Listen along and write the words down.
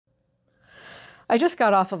I just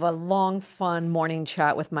got off of a long, fun morning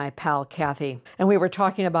chat with my pal, Kathy, and we were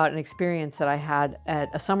talking about an experience that I had at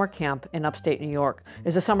a summer camp in upstate New York.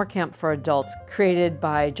 It's a summer camp for adults created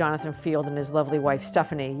by Jonathan Field and his lovely wife,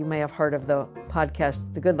 Stephanie. You may have heard of the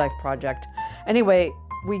podcast, The Good Life Project. Anyway,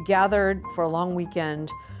 we gathered for a long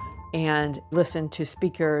weekend and listened to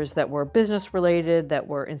speakers that were business related, that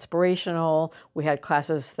were inspirational. We had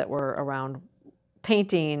classes that were around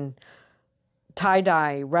painting,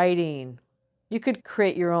 tie-dye, writing. You could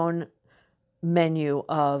create your own menu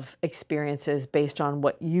of experiences based on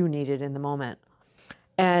what you needed in the moment.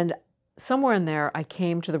 And somewhere in there, I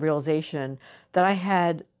came to the realization that I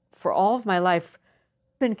had, for all of my life,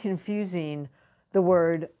 been confusing the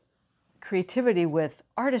word creativity with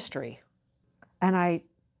artistry. And I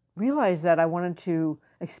realized that I wanted to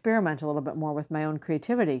experiment a little bit more with my own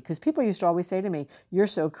creativity, because people used to always say to me, "You're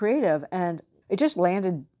so creative," and it just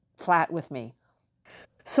landed flat with me.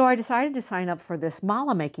 So I decided to sign up for this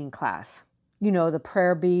mala making class, you know, the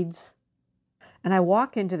prayer beads. And I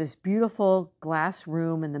walk into this beautiful glass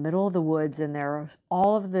room in the middle of the woods, and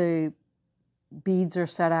all of the beads are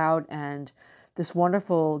set out, and this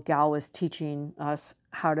wonderful gal was teaching us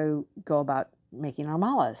how to go about making our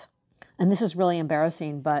malas. And this is really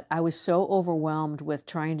embarrassing, but I was so overwhelmed with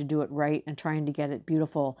trying to do it right and trying to get it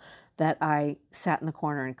beautiful that I sat in the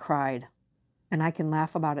corner and cried. And I can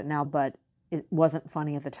laugh about it now, but it wasn't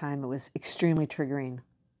funny at the time. It was extremely triggering.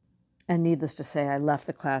 And needless to say, I left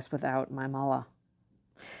the class without my mala.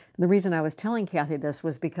 And the reason I was telling Kathy this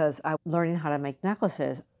was because I was learning how to make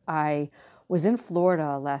necklaces. I was in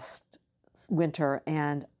Florida last winter,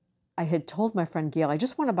 and I had told my friend Gail, I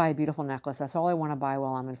just want to buy a beautiful necklace. That's all I want to buy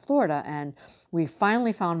while I'm in Florida. And we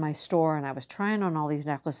finally found my store, and I was trying on all these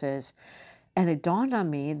necklaces. And it dawned on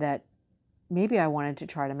me that maybe I wanted to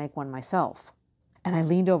try to make one myself. And I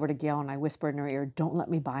leaned over to Gail and I whispered in her ear, "Don't let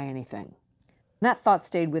me buy anything." And that thought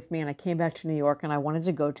stayed with me, and I came back to New York, and I wanted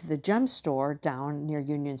to go to the gem store down near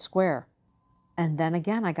Union Square. And then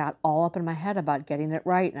again, I got all up in my head about getting it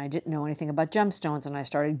right, and I didn't know anything about gemstones, and I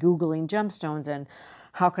started Googling gemstones, and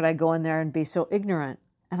how could I go in there and be so ignorant?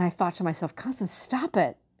 And I thought to myself, Constance, stop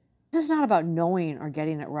it. This is not about knowing or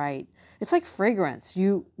getting it right. It's like fragrance.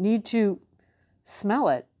 You need to smell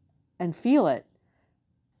it and feel it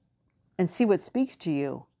and see what speaks to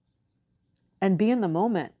you and be in the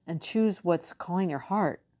moment and choose what's calling your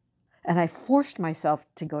heart. And I forced myself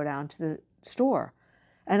to go down to the store.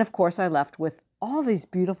 And of course, I left with all these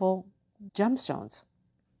beautiful gemstones.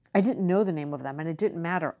 I didn't know the name of them, and it didn't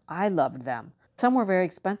matter. I loved them. Some were very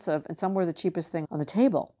expensive, and some were the cheapest thing on the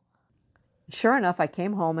table. Sure enough, I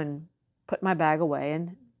came home and put my bag away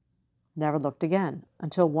and never looked again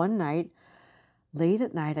until one night, late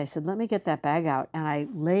at night, I said, let me get that bag out. And I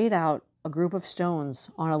laid out a group of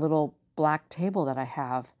stones on a little black table that I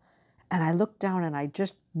have. And I looked down and I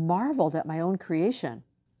just marveled at my own creation.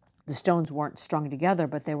 The stones weren't strung together,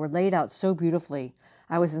 but they were laid out so beautifully.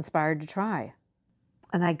 I was inspired to try.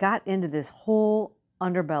 And I got into this whole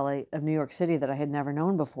underbelly of New York City that I had never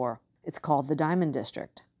known before. It's called the Diamond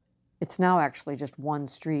District. It's now actually just one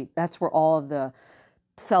street. That's where all of the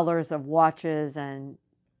sellers of watches and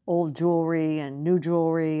old jewelry and new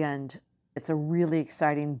jewelry, and it's a really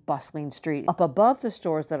exciting, bustling street. Up above the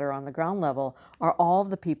stores that are on the ground level are all of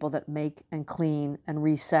the people that make and clean and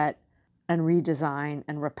reset and redesign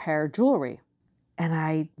and repair jewelry. And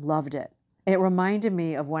I loved it. It reminded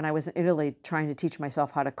me of when I was in Italy trying to teach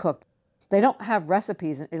myself how to cook. They don't have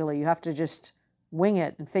recipes in Italy. You have to just wing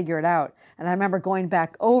it and figure it out. And I remember going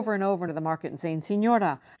back over and over to the market and saying,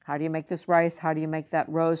 Signora, how do you make this rice? How do you make that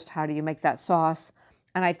roast? How do you make that sauce?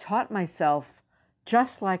 And I taught myself,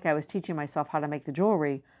 just like I was teaching myself how to make the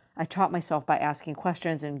jewelry, I taught myself by asking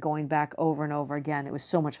questions and going back over and over again. It was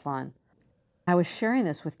so much fun. I was sharing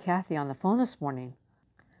this with Kathy on the phone this morning,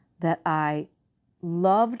 that I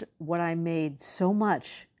loved what I made so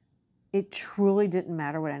much, it truly didn't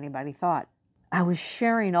matter what anybody thought. I was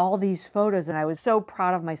sharing all these photos and I was so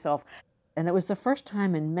proud of myself. And it was the first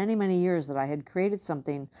time in many, many years that I had created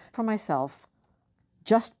something for myself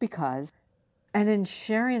just because. And in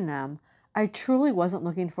sharing them, I truly wasn't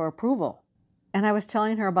looking for approval. And I was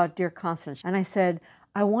telling her about dear Constance, and I said,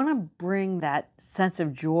 I want to bring that sense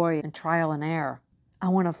of joy and trial and error. I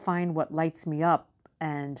want to find what lights me up,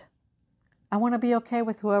 and I want to be okay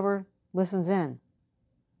with whoever listens in.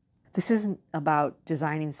 This isn't about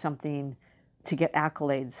designing something to get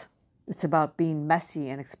accolades. It's about being messy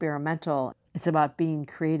and experimental. It's about being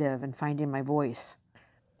creative and finding my voice.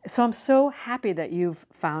 So I'm so happy that you've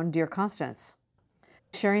found Dear Constance.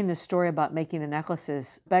 Sharing this story about making the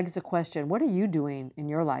necklaces begs the question, what are you doing in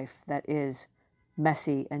your life that is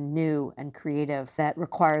messy and new and creative, that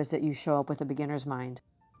requires that you show up with a beginner's mind.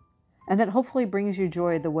 And that hopefully brings you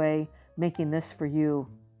joy the way making this for you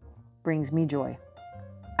brings me joy.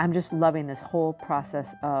 I'm just loving this whole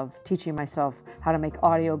process of teaching myself how to make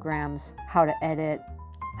audiograms, how to edit,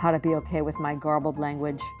 how to be okay with my garbled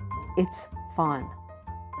language. It's fun.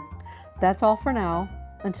 That's all for now.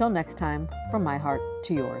 Until next time, from my heart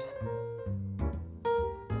to yours.